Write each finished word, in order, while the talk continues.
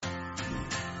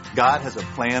God has a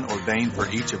plan ordained for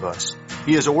each of us.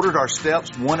 He has ordered our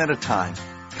steps one at a time.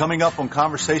 Coming up on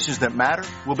Conversations That Matter,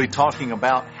 we'll be talking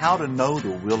about how to know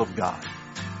the will of God.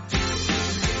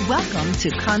 Welcome to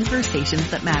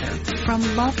Conversations That Matter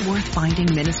from Love Worth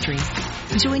Finding Ministries.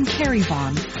 Join Carrie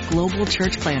Vaughn, Global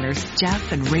Church Planners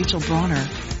Jeff and Rachel Bronner,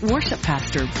 Worship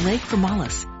Pastor Blake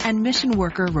Formalis, and Mission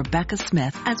Worker Rebecca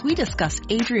Smith as we discuss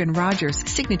Adrian Rogers'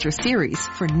 signature series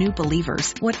for new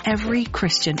believers, What Every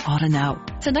Christian Ought to Know.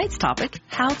 Tonight's topic,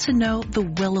 how to know the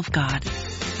will of God.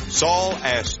 Saul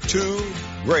asked two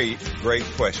great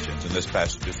questions in this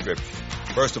passage of Scripture.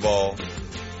 First of all,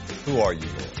 who are you,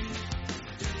 Lord?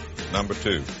 Number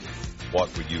two,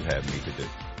 what would you have me to do?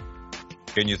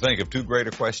 Can you think of two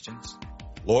greater questions?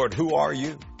 Lord, who are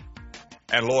you?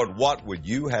 And Lord, what would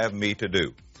you have me to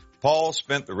do? Paul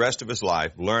spent the rest of his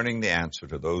life learning the answer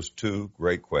to those two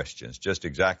great questions, just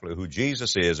exactly who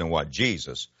Jesus is and what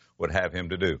Jesus would have him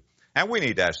to do. And we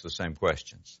need to ask the same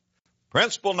questions.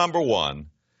 Principle number one,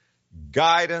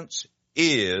 guidance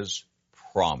is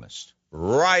promised.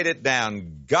 Write it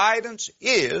down. Guidance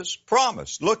is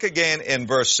promised. Look again in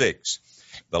verse 6.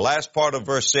 The last part of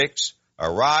verse 6,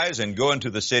 arise and go into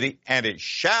the city, and it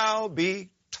shall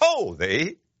be told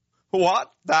thee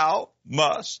what thou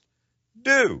must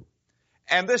do.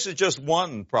 And this is just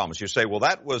one promise. You say, well,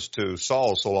 that was to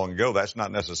Saul so long ago. That's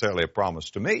not necessarily a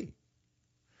promise to me.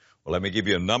 Well, let me give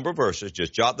you a number of verses.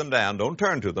 Just jot them down. Don't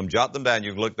turn to them. Jot them down.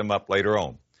 You can look them up later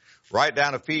on. Write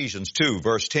down Ephesians 2,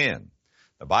 verse 10.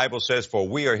 The Bible says, for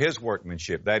we are his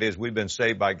workmanship. That is, we've been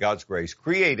saved by God's grace,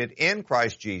 created in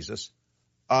Christ Jesus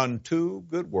unto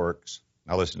good works.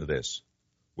 Now listen to this,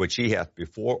 which he hath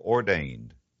before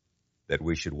ordained that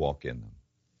we should walk in them.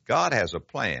 God has a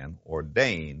plan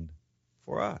ordained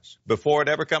for us before it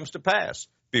ever comes to pass,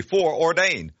 before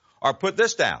ordained. Or put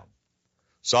this down,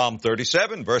 Psalm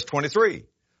 37, verse 23.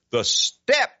 The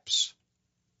steps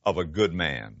of a good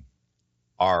man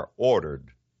are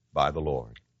ordered by the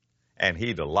Lord, and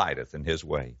he delighteth in his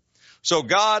way. So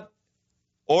God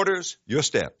orders your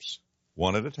steps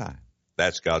one at a time.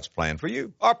 That's God's plan for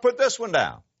you. Or put this one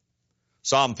down,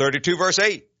 Psalm 32, verse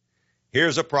 8.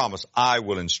 Here's a promise. I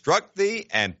will instruct thee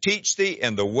and teach thee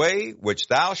in the way which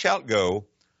thou shalt go.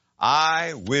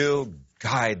 I will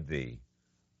guide thee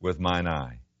with mine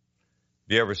eye. Have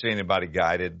you ever seen anybody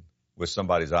guided with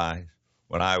somebody's eyes?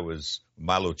 When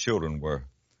my little children were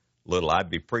little, I'd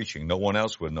be preaching. No one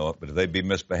else would know it, but if they'd be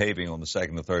misbehaving on the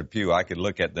second or third pew, I could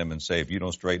look at them and say, if you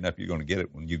don't straighten up, you're going to get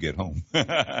it when you get home.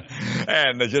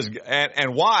 and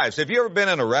wives, have you ever been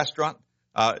in a restaurant,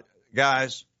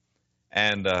 guys,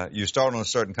 and you start on a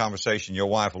certain conversation, your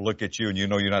wife will look at you and you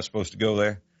know you're not supposed to go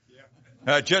there?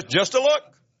 Yeah. Just a look,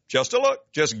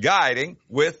 just guiding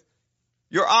with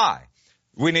your eye.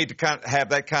 We need to have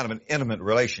that kind of an intimate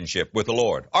relationship with the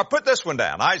Lord. Or put this one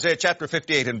down, Isaiah chapter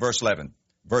 58 and verse 11.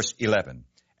 Verse 11,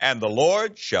 and the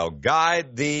Lord shall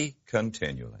guide thee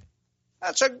continually.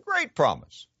 That's a great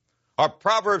promise. Or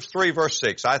Proverbs 3, verse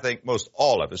 6. I think most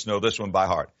all of us know this one by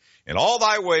heart. In all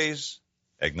thy ways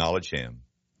acknowledge him,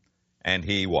 and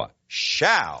he what?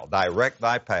 Shall direct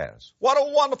thy paths. What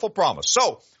a wonderful promise.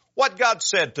 So, what God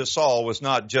said to Saul was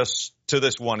not just to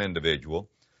this one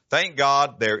individual. Thank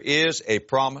God there is a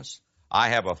promise. I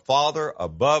have a Father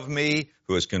above me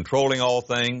who is controlling all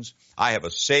things. I have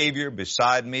a Savior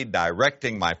beside me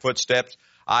directing my footsteps.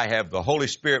 I have the Holy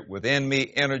Spirit within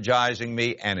me energizing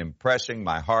me and impressing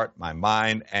my heart, my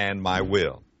mind, and my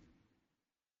will.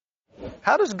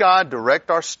 How does God direct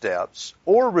our steps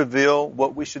or reveal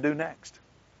what we should do next?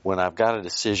 When I've got a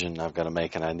decision I've got to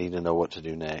make and I need to know what to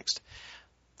do next,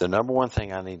 the number one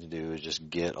thing I need to do is just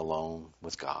get alone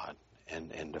with God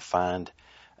and to find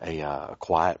a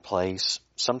quiet place.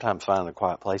 Sometimes finding a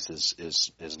quiet place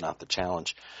is not the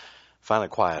challenge. Finding a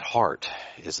quiet heart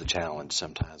is the challenge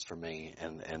sometimes for me.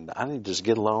 And I need to just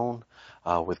get alone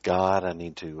with God. I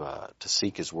need to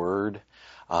seek His Word.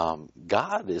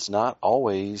 God is not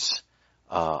always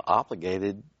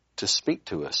obligated to speak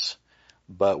to us,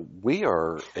 but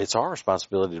it's our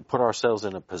responsibility to put ourselves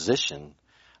in a position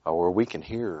where we can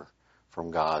hear from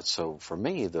God. So for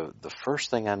me, the first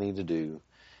thing I need to do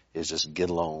is just get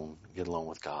alone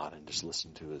with God and just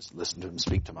listen to Him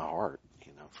speak to my heart,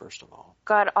 first of all.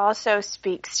 God also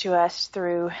speaks to us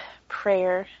through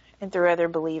prayer and through other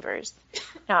believers.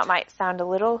 Now, it might sound a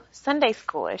little Sunday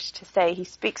schoolish to say He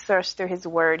speaks to us through His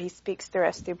Word, He speaks through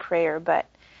us through prayer, but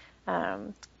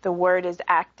the Word is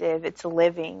active, it's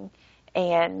living,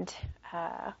 and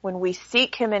when we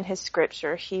seek Him in His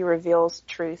Scripture, He reveals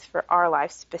truth for our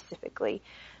life specifically.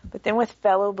 But then with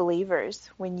fellow believers,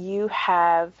 when you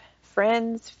have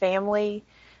friends, family,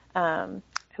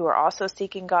 who who are also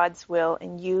seeking God's will,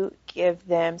 and you give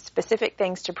them specific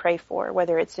things to pray for,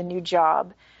 whether it's a new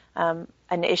job, an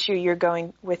issue you're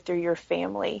going with through your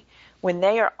family, when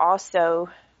they are also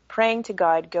praying to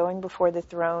God, going before the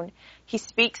throne, He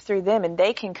speaks through them, and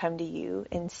they can come to you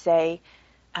and say,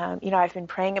 I've been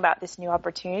praying about this new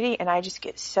opportunity, and I just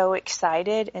get so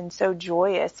excited and so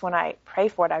joyous when I pray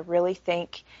for it. I really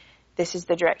think this is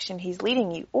the direction He's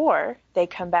leading you. Or they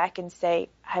come back and say,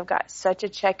 I've got such a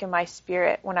check in my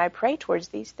spirit when I pray towards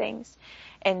these things.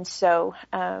 And so,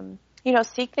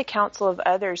 seek the counsel of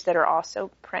others that are also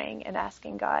praying and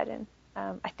asking God. And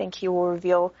I think He will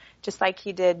reveal, just like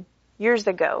He did years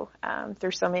ago,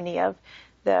 through so many of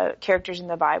the characters in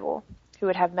the Bible who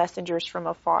would have messengers from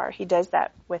afar. He does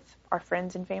that with our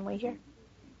friends and family here.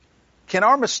 Can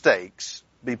our mistakes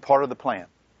be part of the plan?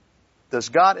 Does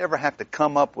God ever have to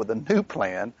come up with a new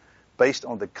plan based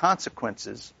on the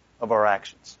consequences of our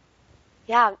actions?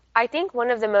 Yeah, I think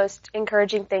one of the most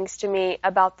encouraging things to me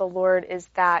about the Lord is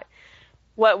that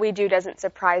what we do doesn't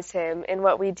surprise Him, and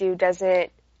what we do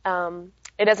doesn't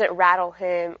rattle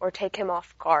Him or take Him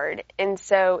off guard. And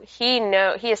so He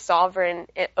is sovereign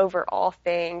over all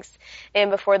things.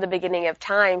 And before the beginning of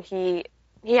time, He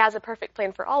has a perfect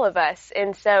plan for all of us.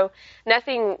 And so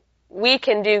nothing we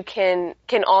can do can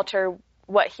alter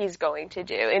what He's going to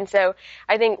do. And so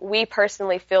I think we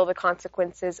personally feel the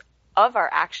consequences of our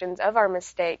actions, of our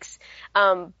mistakes.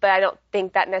 But I don't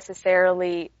think that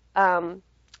necessarily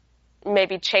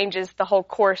maybe changes the whole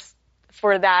course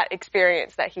for that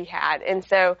experience that He had. And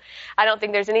so I don't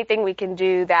think there's anything we can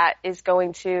do that is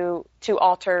going to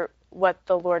alter what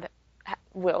the Lord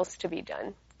wills to be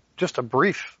done. Just a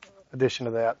brief addition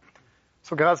to that.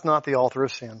 So God's not the author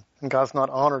of sin, and God's not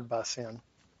honored by sin.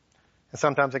 And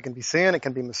sometimes it can be sin, it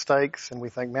can be mistakes, and we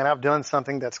think, man, I've done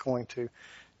something that's going to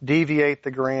deviate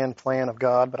the grand plan of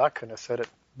God, but I couldn't have said it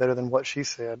better than what she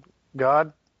said.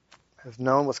 God has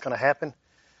known what's going to happen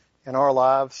in our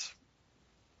lives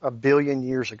 1 billion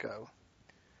years ago.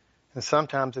 And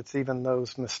sometimes it's even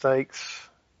those mistakes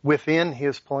within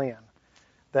His plan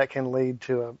that can lead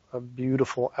to a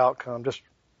beautiful outcome. Just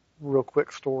a real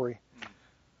quick story.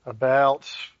 About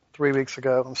 3 weeks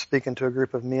ago, I'm speaking to a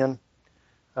group of men.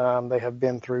 They have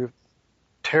been through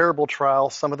terrible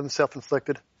trials, some of them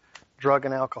self-inflicted, drug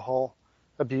and alcohol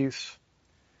abuse.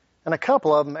 And a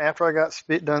couple of them, after I got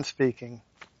done speaking,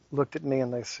 looked at me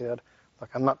and they said, look,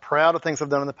 I'm not proud of things I've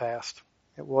done in the past.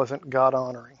 It wasn't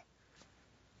God-honoring.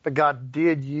 But God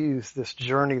did use this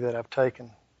journey that I've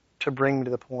taken to bring me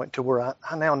to the point to where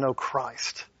I now know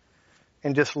Christ.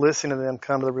 And just listening to them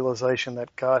come to the realization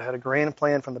that God had a grand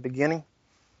plan from the beginning,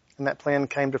 and that plan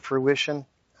came to fruition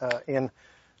in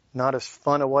not as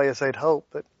fun a way as they'd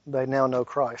hoped, but they now know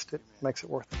Christ. It makes it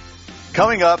worth it.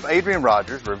 Coming up, Adrian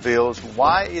Rogers reveals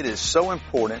why it is so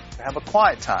important to have a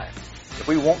quiet time if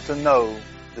we want to know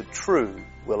the true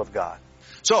will of God.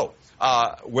 So,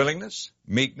 willingness,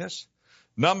 meekness.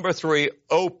 Number 3,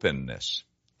 openness.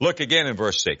 Look again in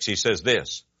verse 6. He says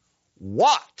this,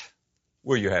 what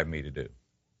will you have me to do?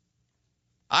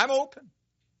 I'm open.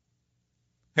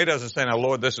 He doesn't say, now,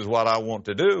 Lord, this is what I want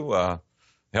to do.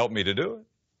 Help me to do it.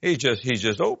 He's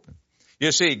just open.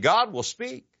 You see, God will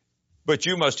speak, but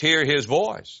you must hear His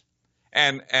voice.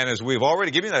 And as we've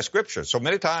already given you that scripture, so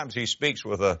many times He speaks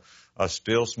with a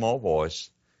still small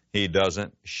voice. He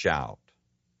doesn't shout.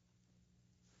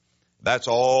 That's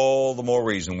all the more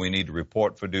reason we need to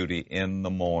report for duty in the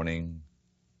morning.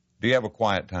 Do you have a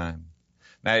quiet time?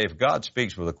 Now, if God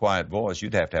speaks with a quiet voice,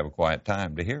 you'd have to have a quiet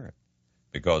time to hear it.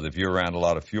 Because if you're around a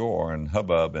lot of furor and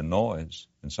hubbub and noise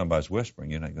and somebody's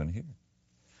whispering, you're not going to hear it.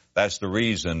 That's the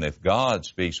reason if God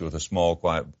speaks with a small,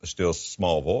 quiet, still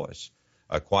small voice,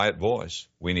 a quiet voice,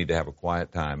 we need to have a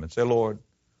quiet time and say, Lord,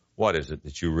 what is it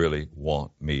that you really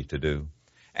want me to do?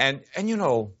 And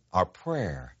our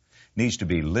prayer needs to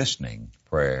be listening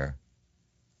prayer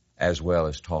as well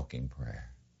as talking prayer.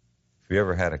 Have you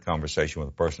ever had a conversation with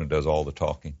a person who does all the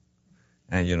talking?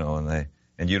 And you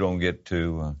don't get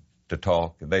to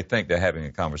talk. They think they're having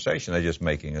a conversation. They're just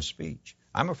making a speech.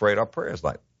 I'm afraid our prayer is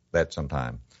like that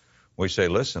sometimes. We say,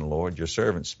 listen, Lord, your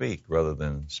servant speak, rather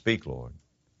than speak, Lord,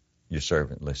 your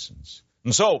servant listens.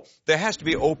 And so there has to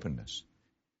be openness.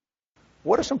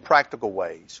 What are some practical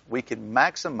ways we can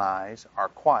maximize our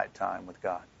quiet time with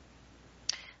God?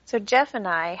 So Jeff and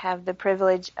I have the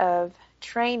privilege of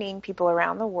training people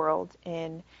around the world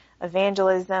in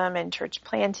evangelism and church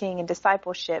planting and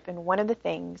discipleship. And one of the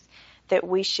things that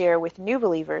we share with new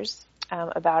believers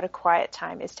about a quiet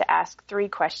time is to ask 3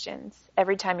 questions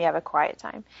every time you have a quiet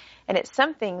time. And it's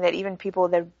something that even people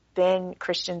that have been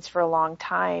Christians for a long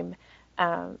time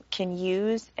can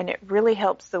use, and it really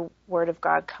helps the Word of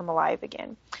God come alive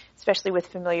again, especially with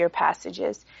familiar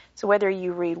passages. So whether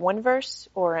you read one verse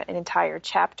or an entire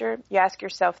chapter, you ask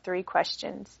yourself 3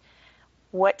 questions.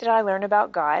 What did I learn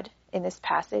about God in this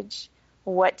passage?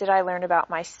 What did I learn about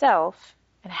myself?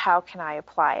 And how can I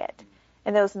apply it?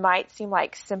 And those might seem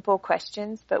like simple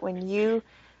questions, but when you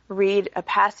read a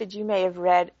passage you may have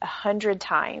read 100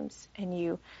 times,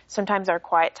 and sometimes our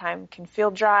quiet time can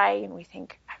feel dry and we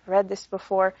think, I've read this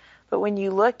before. But when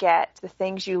you look at the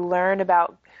things you learn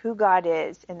about who God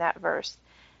is in that verse,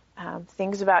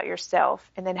 things about yourself,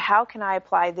 and then how can I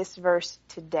apply this verse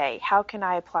today? How can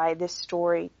I apply this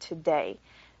story today?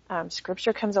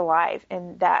 Scripture comes alive,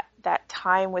 and that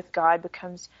time with God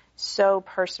becomes so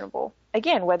personable.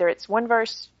 Again, whether it's one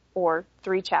verse or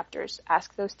 3 chapters,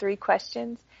 ask those 3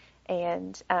 questions,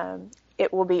 and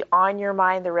it will be on your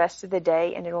mind the rest of the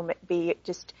day, and it will be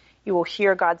you will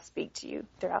hear God speak to you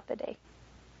throughout the day.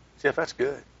 Jeff, that's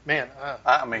good. Man,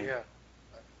 I mean, yeah.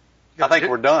 I think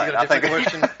we're done. I think.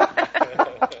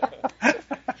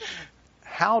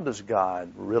 How does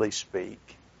God really speak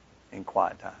in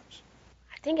quiet times?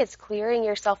 I think it's clearing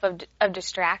yourself of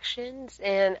distractions,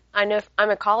 and I know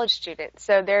I'm a college student,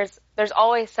 so there's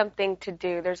always something to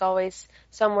do. There's always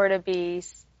somewhere to be,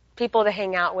 people to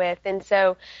hang out with, and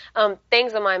so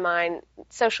things on my mind,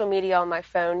 social media on my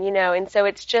phone, and so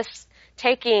it's just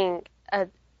taking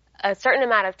a certain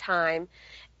amount of time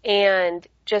and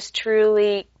just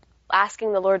truly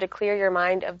asking the Lord to clear your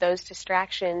mind of those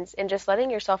distractions and just letting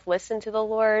yourself listen to the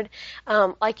Lord.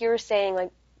 Like you were saying,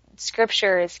 like,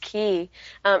 Scripture is key,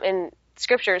 and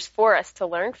Scripture is for us to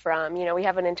learn from. We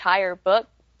have an entire book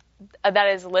that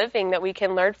is living that we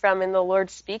can learn from, and the Lord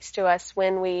speaks to us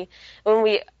when we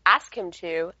ask Him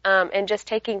to, and just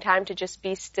taking time to just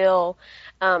be still,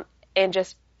 and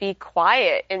just be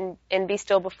quiet and be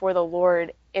still before the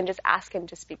Lord and just ask Him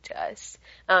to speak to us,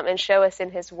 and show us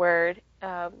in His Word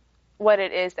what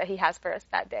it is that He has for us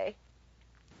that day.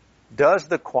 Does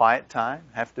the quiet time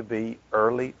have to be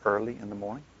early in the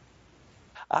morning?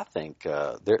 I think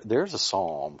there's a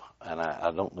psalm, and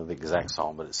I don't know the exact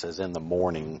psalm, but it says, "In the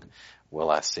morning will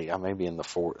I see." I may be in the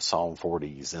Psalm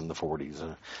 40s, in the 40s,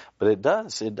 but it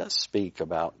does speak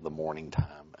about the morning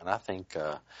time, and I think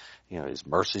His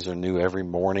mercies are new every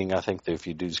morning. I think that if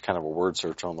you do just kind of a word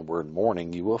search on the word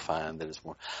morning, you will find that it's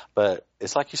more. But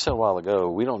it's like you said a while ago,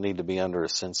 we don't need to be under a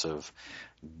sense of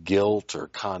guilt or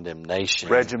condemnation.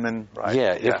 Regimen, right?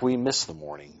 Yeah, if we miss the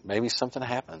morning, maybe something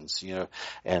happens,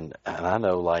 and I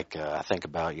know, I think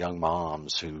about young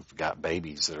moms who've got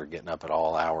babies that are getting up at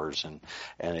all hours, and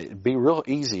it'd be real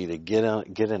easy to get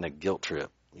in a guilt trip,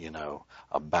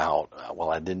 about,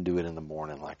 I didn't do it in the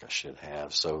morning like I should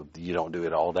have. So you don't do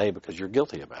it all day because you're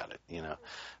guilty about it,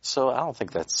 So I don't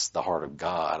think that's the heart of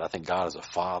God. I think God is a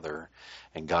Father,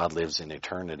 and God lives in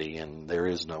eternity, and there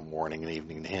is no morning and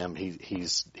evening to Him.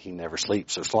 He never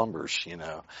sleeps or slumbers,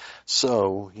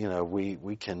 So,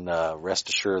 we can rest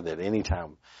assured that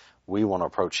anytime we want to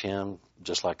approach Him,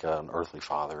 just like an earthly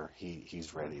father,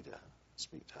 He's ready to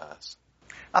speak to us.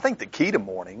 I think the key to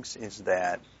mornings is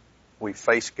that we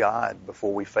face God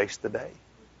before we face the day.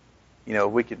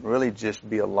 If we can really just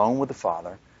be alone with the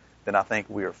Father, then I think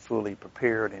we are fully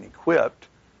prepared and equipped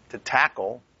to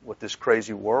tackle what this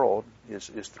crazy world is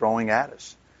throwing at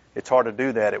us. It's hard to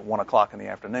do that at 1 o'clock in the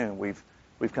afternoon. We've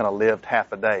kind of lived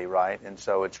half a day, right? And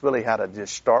so it's really how to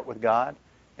just start with God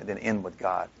and then end with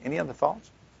God. Any other thoughts?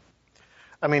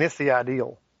 I mean, it's the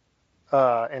ideal.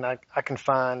 And I can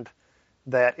find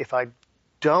that if I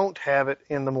don't have it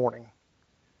in the morning,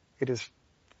 it's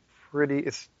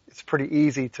pretty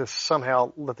easy to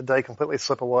somehow let the day completely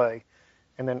slip away,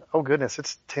 and then, oh goodness,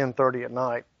 it's 10:30 at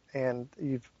night, and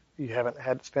you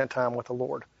haven't spent time with the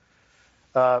Lord.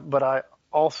 But I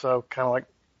also kind of like,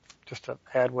 just to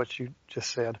add what you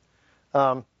just said,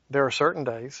 there are certain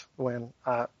days when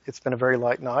it's been a very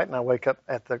late night and I wake up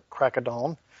at the crack of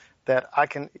dawn that I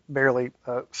can barely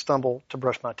stumble to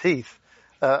brush my teeth,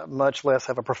 much less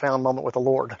have a profound moment with the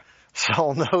Lord. So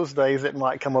on those days, it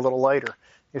might come a little later.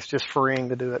 It's just freeing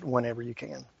to do it whenever you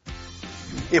can.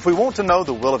 If we want to know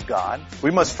the will of God, we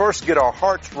must first get our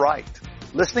hearts right,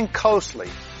 listening closely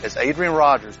as Adrian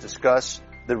Rogers discuss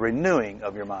the renewing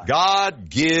of your mind. God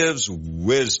gives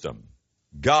wisdom.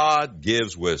 God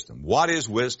gives wisdom. What is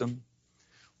wisdom?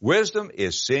 Wisdom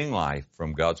is seeing life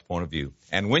from God's point of view.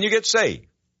 And when you get saved,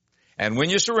 and when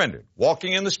you surrender,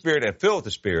 walking in the Spirit and filled with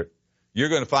the Spirit, you're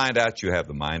going to find out you have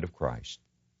the mind of Christ.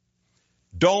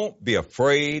 Don't be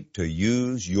afraid to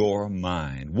use your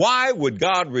mind. Why would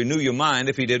God renew your mind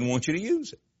if He didn't want you to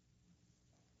use it?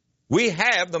 We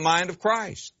have the mind of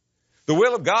Christ. The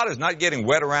will of God is not getting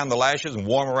wet around the lashes and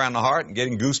warm around the heart and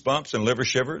getting goosebumps and liver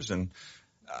shivers. And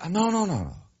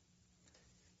no.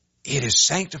 It is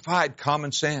sanctified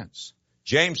common sense.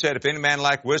 James said, if any man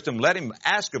lack wisdom, let him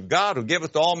ask of God, who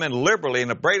giveth to all men liberally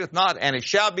and upbraideth not, and it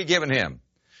shall be given him.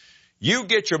 You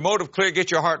get your motive clear,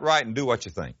 get your heart right, and do what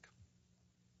you think.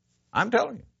 I'm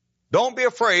telling you. Don't be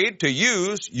afraid to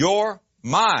use your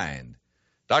mind.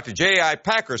 Dr. J.I.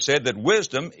 Packer said that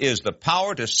wisdom is the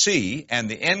power to see and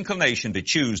the inclination to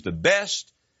choose the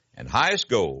best and highest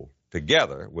goal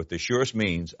together with the surest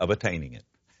means of attaining it.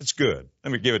 It's good.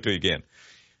 Let me give it to you again.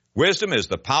 Wisdom is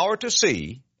the power to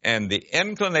see and the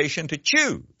inclination to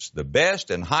choose the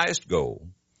best and highest goal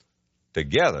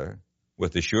together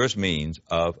with the surest means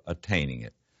of attaining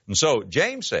it. And so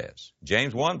James says,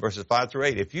 James 1 verses 5 through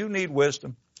 8, if you need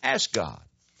wisdom, ask God.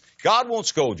 God won't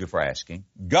scold you for asking.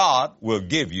 God will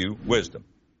give you wisdom.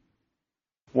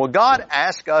 Will God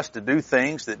ask us to do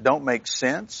things that don't make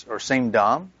sense or seem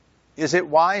dumb? Is it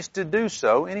wise to do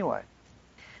so anyway?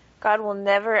 God will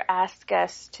never ask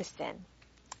us to sin,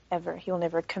 ever. He will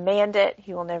never command it.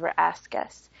 He will never ask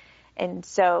us. And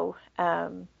so,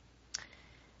 I've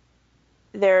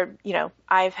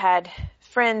had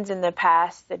friends in the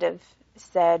past that have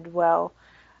said, well,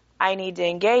 I need to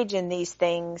engage in these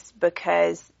things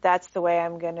because that's the way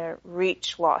I'm going to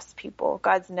reach lost people.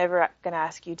 God's never going to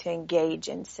ask you to engage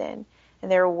in sin.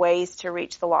 And there are ways to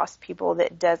reach the lost people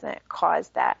that doesn't cause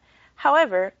that.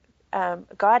 However,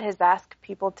 God has asked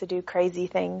people to do crazy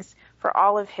things for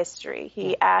all of history.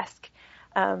 He asked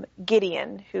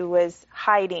Gideon, who was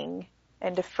hiding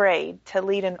and afraid, to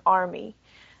lead an army.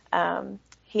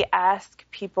 He asked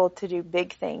people to do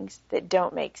big things that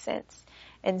don't make sense.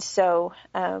 And so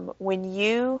when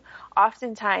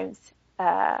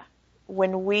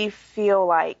we feel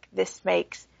like this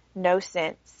makes no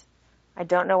sense, I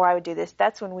don't know why I would do this,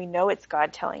 that's when we know it's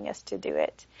God telling us to do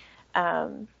it.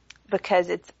 Because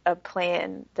it's a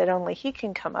plan that only He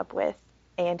can come up with,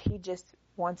 and He just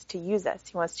wants to use us.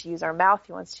 He wants to use our mouth.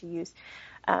 He wants to use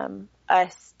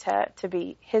us to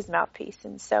be His mouthpiece.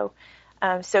 And so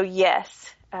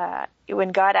yes, when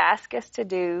God asks us to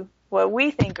do what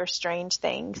we think are strange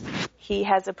things, He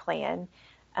has a plan,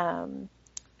 and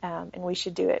we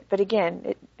should do it. But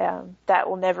again, that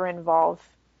will never involve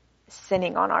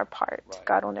sinning on our part. Right.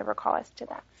 God will never call us to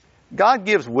that. God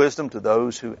gives wisdom to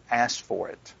those who ask for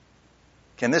it.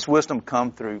 Can this wisdom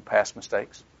come through past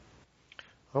mistakes?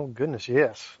 Oh, goodness,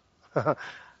 yes.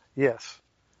 Yes.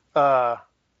 I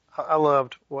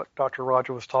loved what Dr.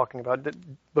 Roger was talking about. The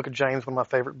book of James, one of my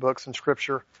favorite books in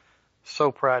Scripture,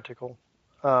 so practical.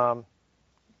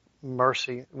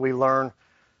 Mercy. We learn,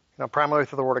 primarily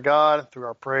through the Word of God, through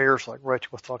our prayers, like Rachel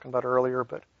was talking about earlier,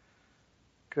 but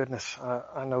goodness,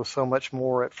 I know so much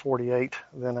more at 48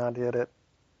 than I did at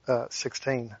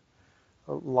 16.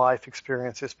 Life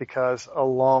experiences, because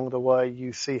along the way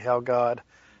you see how God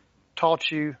taught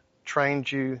you,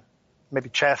 trained you, maybe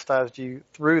chastised you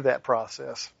through that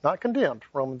process. Not condemned,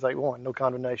 Romans 8:1, no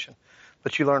condemnation,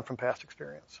 but you learn from past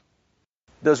experience.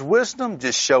 Does wisdom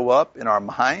just show up in our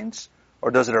minds,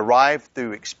 or does it arrive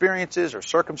through experiences or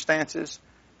circumstances?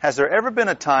 Has there ever been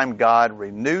a time God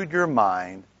renewed your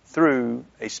mind through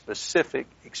a specific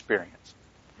experience?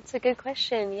 That's a good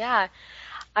question, yeah.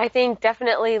 I think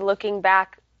definitely looking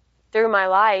back through my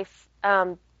life,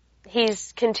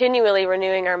 He's continually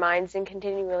renewing our minds and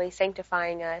continually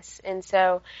sanctifying us. And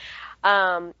so,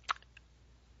 absolutely.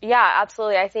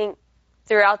 I think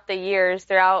throughout the years,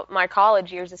 throughout my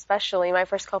college years especially, my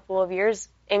first couple of years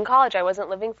in college, I wasn't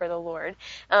living for the Lord.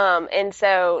 And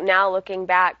so now looking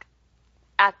back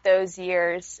at those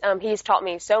years, He's taught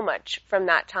me so much from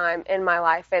that time in my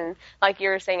life. And like you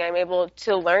were saying, I'm able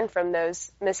to learn from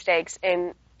those mistakes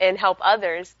and help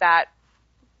others that,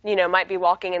 might be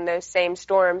walking in those same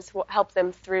storms, help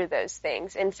them through those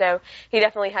things. And so He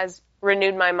definitely has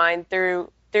renewed my mind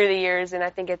through the years, and I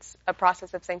think it's a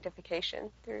process of sanctification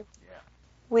through. Yeah.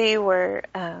 We were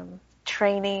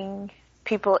training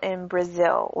people in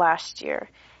Brazil last year,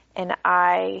 and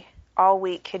I all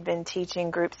week had been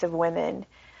teaching groups of women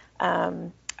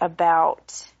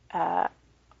about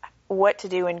what to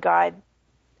do when God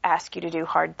asks you to do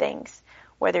hard things,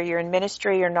 whether you're in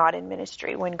ministry or not in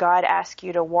ministry. When God asks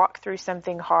you to walk through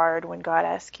something hard, when God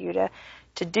asks you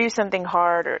to do something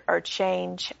hard or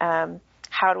change,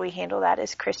 how do we handle that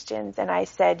as Christians? And I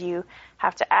said you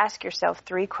have to ask yourself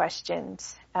 3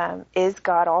 questions. Is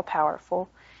God all-powerful?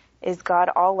 Is God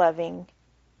all-loving?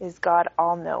 Is God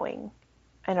all-knowing?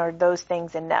 And are those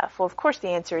things enough? Well, of course the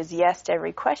answer is yes to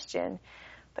every question,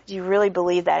 but do you really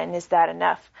believe that, and is that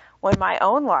enough? Well, in my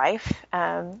own life,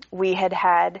 we had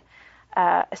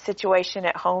a situation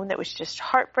at home that was just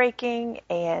heartbreaking,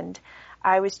 and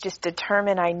I was just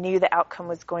determined. I knew the outcome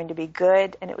was going to be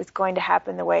good, and it was going to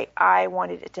happen the way I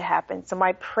wanted it to happen. So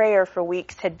my prayer for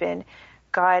weeks had been,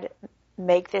 God,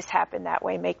 make this happen that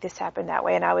way, make this happen that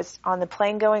way. And I was on the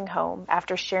plane going home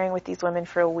after sharing with these women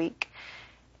for a week.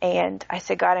 And I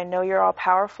said, God, I know you're all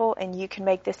powerful and you can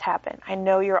make this happen. I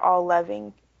know you're all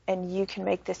loving and you can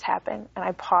make this happen. And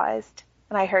I paused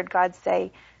and I heard God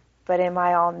say, but am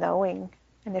I all knowing?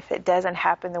 And if it doesn't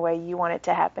happen the way you want it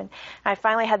to happen? And I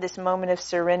finally had this moment of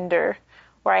surrender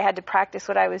where I had to practice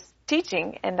what I was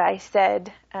teaching. And I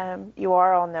said, you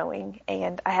are all knowing.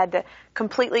 And I had to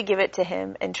completely give it to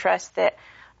him and trust that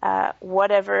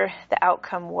whatever the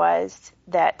outcome was,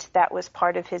 that was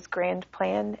part of his grand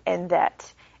plan and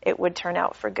that it would turn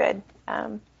out for good.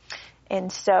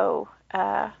 And so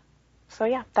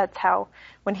yeah, that's how,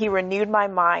 when he renewed my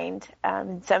mind,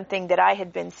 something that I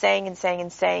had been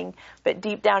saying, but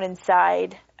deep down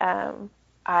inside,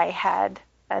 I had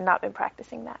not been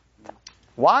practicing that. So.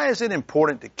 Why is it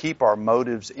important to keep our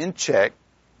motives in check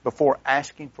before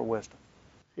asking for wisdom?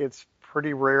 It's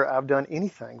pretty rare I've done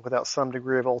anything without some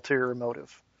degree of ulterior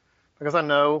motive, because I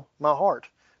know my heart.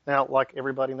 Now, like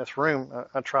everybody in this room,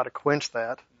 I try to quench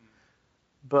that.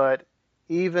 But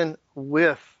even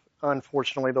with,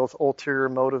 unfortunately, those ulterior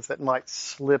motives that might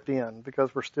slip in,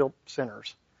 because we're still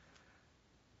sinners,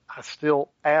 I still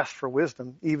ask for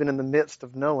wisdom, even in the midst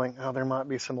of knowing, oh, there might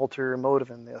be some ulterior motive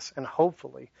in this. And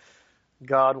hopefully,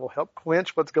 God will help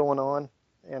quench what's going on.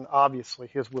 And obviously,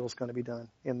 his will is going to be done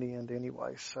in the end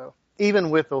anyway. So even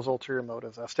with those ulterior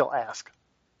motives, I still ask.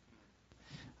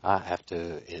 I have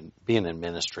to, being in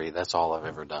ministry, that's all I've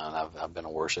ever done. I've been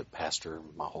a worship pastor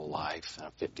my whole life. I'm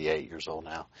 58 years old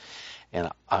now. And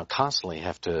I constantly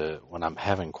have to, when I'm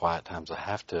having quiet times, I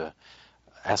have to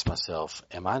ask myself,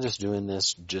 am I just doing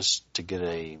this just to get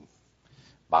a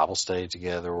Bible study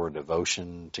together or a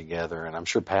devotion together? And I'm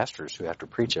sure pastors who have to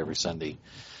preach every Sunday,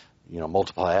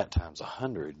 multiply that times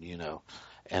 100,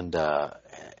 and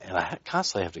I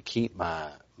constantly have to keep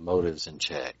my motives in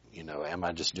check. Am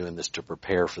I just doing this to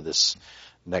prepare for this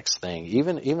next thing?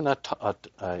 Even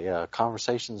a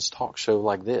conversations talk show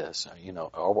like this,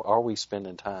 are we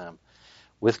spending time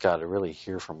with God to really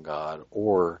hear from God,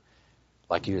 or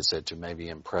like you had said, to maybe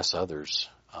impress others?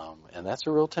 And that's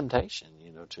a real temptation,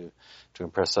 to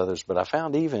impress others. But I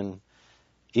found even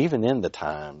in the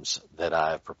times that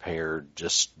I've prepared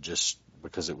just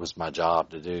because it was my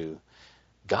job to do,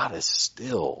 God has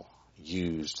still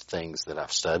used things that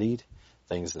I've studied,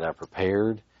 things that I've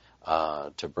prepared,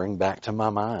 to bring back to my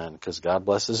mind, because God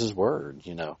blesses his word,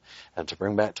 and to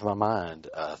bring back to my mind,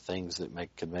 things that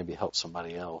could maybe help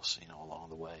somebody else, along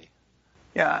the way.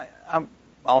 Yeah, I'm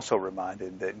also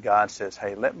reminded that God says,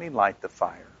 hey, let me light the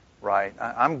fire, right?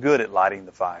 I'm good at lighting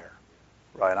the fire,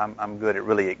 right? I'm good at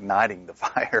really igniting the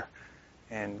fire.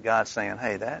 And God's saying,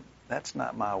 hey, that's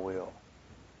not my will.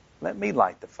 Let me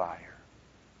light the fire,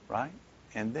 right?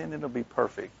 And then it'll be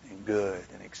perfect and good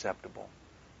and acceptable.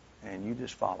 And you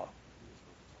just follow.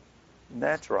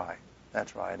 That's right.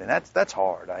 That's right. And that's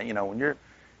hard.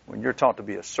 When you're taught to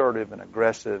be assertive and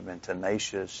aggressive and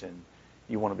tenacious, and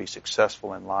you want to be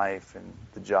successful in life and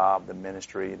the job, the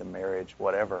ministry, the marriage,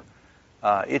 whatever,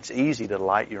 it's easy to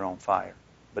light your own fire,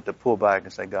 but to pull back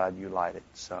and say, God, you light it.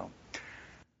 So,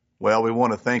 well, we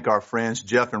want to thank our friends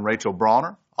Jeff and Rachel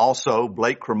Bronner, also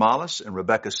Blake Kramalis and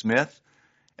Rebecca Smith.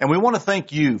 And we want to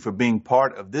thank you for being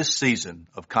part of this season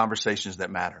of Conversations That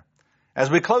Matter. As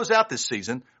we close out this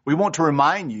season, we want to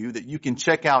remind you that you can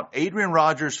check out Adrian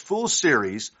Rogers' full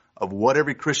series of What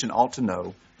Every Christian Ought to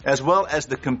Know, as well as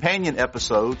the companion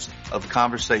episodes of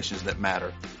Conversations That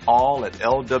Matter, all at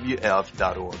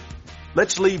lwf.org.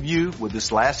 Let's leave you with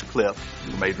this last clip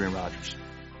from Adrian Rogers.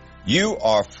 You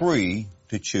are free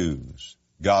to choose.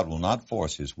 God will not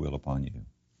force his will upon you.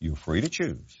 You're free to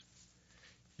choose.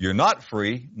 You're not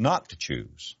free not to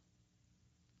choose.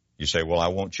 You say, well, I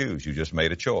won't choose. You just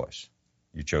made a choice.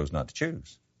 You chose not to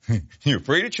choose. You're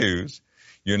free to choose.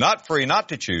 You're not free not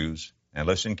to choose. And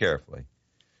listen carefully.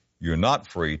 You're not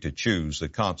free to choose the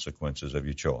consequences of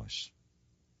your choice.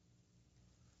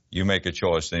 You make a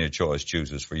choice, then your choice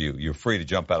chooses for you. You're free to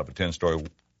jump out of a 10-story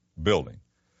building.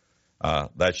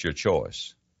 That's your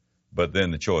choice. But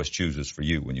then the choice chooses for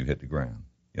you when you hit the ground.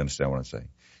 You understand what I'm saying?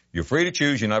 You're free to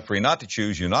choose. You're not free not to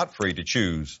choose. You're not free to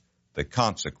choose the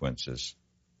consequences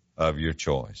of your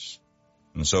choice.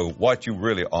 And so what you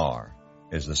really are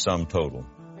is the sum total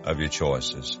of your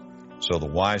choices. So the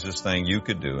wisest thing you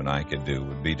could do and I could do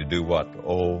would be to do what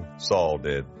old Saul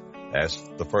did. Ask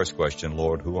the first question,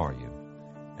 Lord, who are you?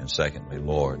 And secondly,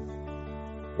 Lord,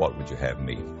 what would you have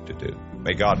me to do?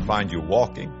 May God find you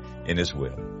walking in His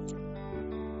will.